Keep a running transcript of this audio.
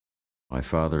My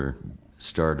father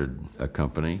started a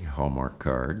company, Hallmark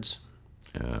Cards,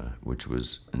 which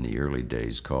was in the early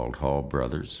days called Hall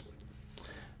Brothers.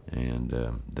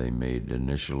 And they made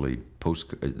initially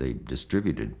they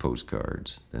distributed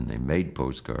postcards, then they made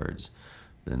postcards,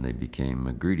 then they became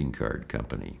a greeting card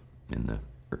company in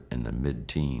the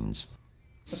mid-teens.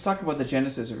 Let's talk about the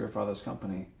genesis of your father's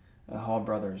company, Hall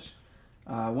Brothers.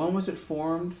 When was it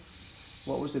formed?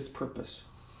 What was its purpose?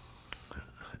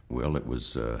 Well, it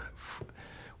was,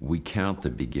 we count the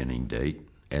beginning date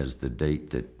as the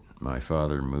date that my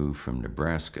father moved from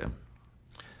Nebraska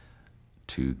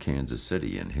to Kansas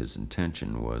City, and his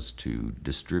intention was to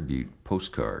distribute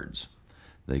postcards.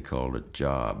 They called it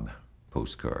job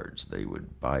postcards. They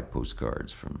would buy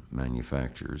postcards from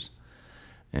manufacturers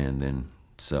and then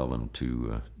sell them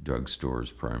to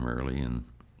drugstores primarily in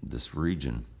this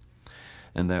region.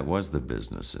 And that was the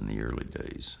business in the early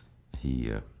days.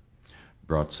 He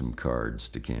brought some cards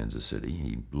to Kansas City.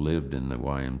 He lived in the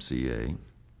YMCA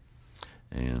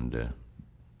and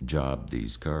jobbed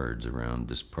these cards around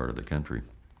this part of the country.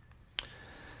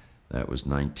 That was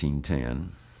 1910,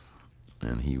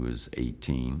 and he was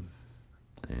 18,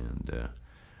 and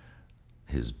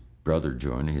his brother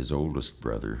joined, his oldest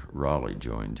brother, Raleigh,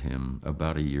 joined him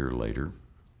about a year later,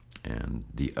 and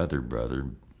the other brother,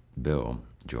 Bill,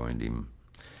 joined him,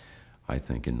 I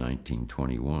think, in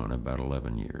 1921, about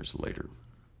 11 years later,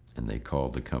 and they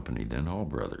called the company then Hall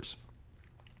Brothers.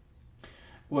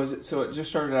 Was it, so it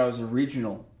just started out as a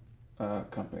regional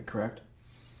company, correct?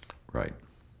 Right.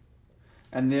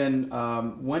 And then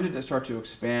when did it start to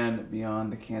expand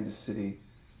beyond the Kansas City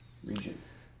region?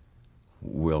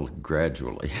 Well,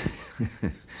 gradually.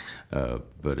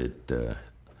 But by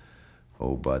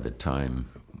the time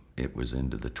it was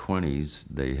into the 20s,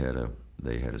 they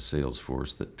had a sales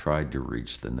force that tried to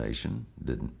reach the nation.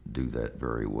 Didn't do that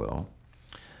very well,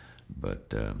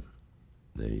 but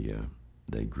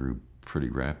they grew pretty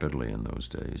rapidly in those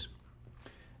days.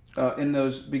 In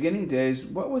those beginning days,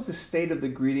 what was the state of the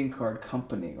greeting card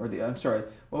company, what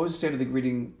was the state of the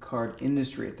greeting card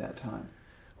industry at that time?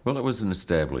 Well, it was an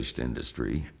established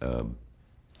industry.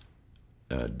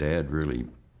 Dad really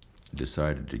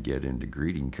decided to get into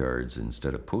greeting cards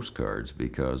instead of postcards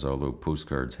because although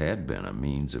postcards had been a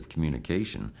means of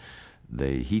communication,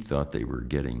 he thought they were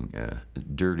getting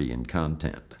dirty in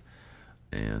content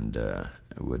and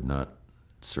would not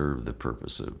serve the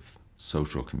purpose of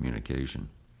social communication.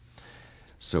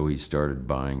 So he started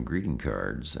buying greeting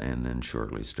cards and then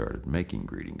shortly started making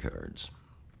greeting cards.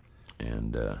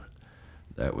 And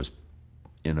that was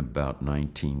in about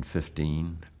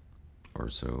 1915 or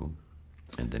so.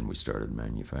 And then we started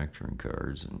manufacturing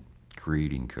cards and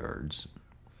creating cards.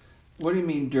 What do you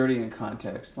mean dirty in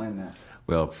content? Explain that.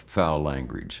 Well, foul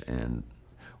language and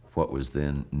what was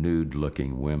then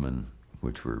nude-looking women,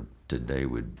 which today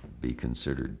would be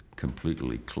considered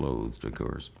completely clothed, of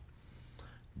course.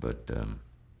 But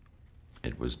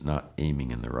it was not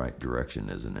aiming in the right direction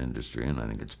as an industry, and I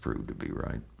think it's proved to be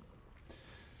right.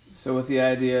 So with the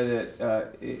idea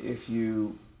that if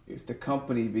the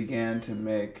company began to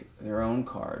make their own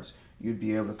cards, you'd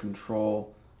be able to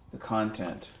control the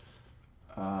content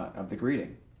of the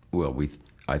greeting. Well,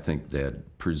 I think Dad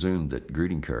presumed that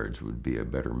greeting cards would be a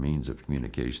better means of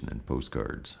communication than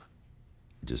postcards,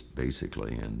 just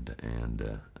basically,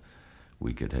 and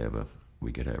we could have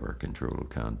our control of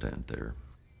content there.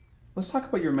 Let's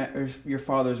talk about your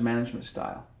father's management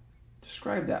style.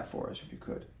 Describe that for us, if you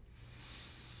could.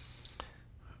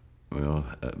 Well,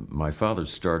 my father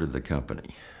started the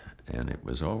company, and it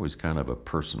was always kind of a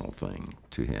personal thing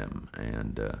to him,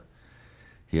 and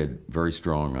he had very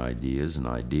strong ideas and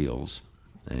ideals,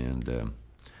 and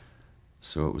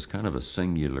so it was kind of a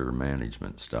singular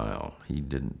management style.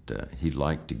 He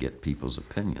liked to get people's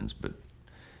opinions, but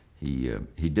he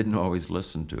didn't always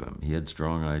listen to them. He had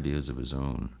strong ideas of his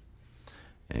own,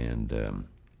 and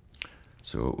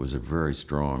so it was a very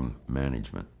strong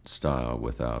management style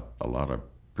without a lot of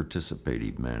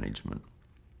participative management,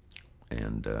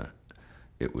 and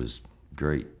it was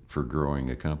great for growing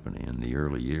a company in the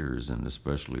early years, and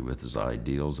especially with his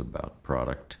ideals about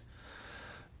product,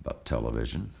 about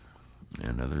television,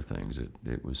 and other things.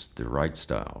 It was the right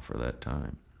style for that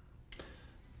time.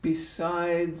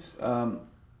 Besides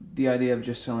the idea of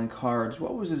just selling cards,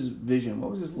 what was his vision? What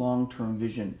was his long-term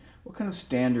vision? What kind of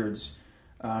standards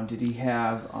did he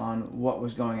have on what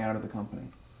was going out of the company?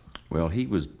 Well, he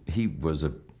was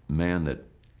a man that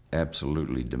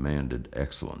absolutely demanded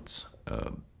excellence.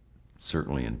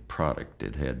 Certainly in product,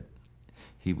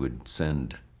 he would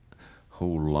send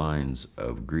whole lines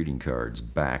of greeting cards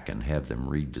back and have them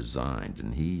redesigned,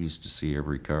 and he used to see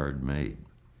every card made.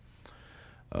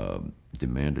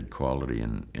 demanded quality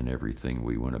in everything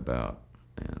we went about,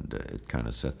 and it kind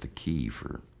of set the key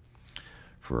for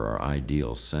our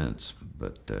ideal sense.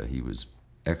 But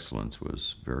excellence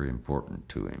was very important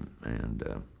to him,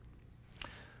 and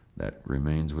that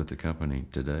remains with the company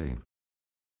today.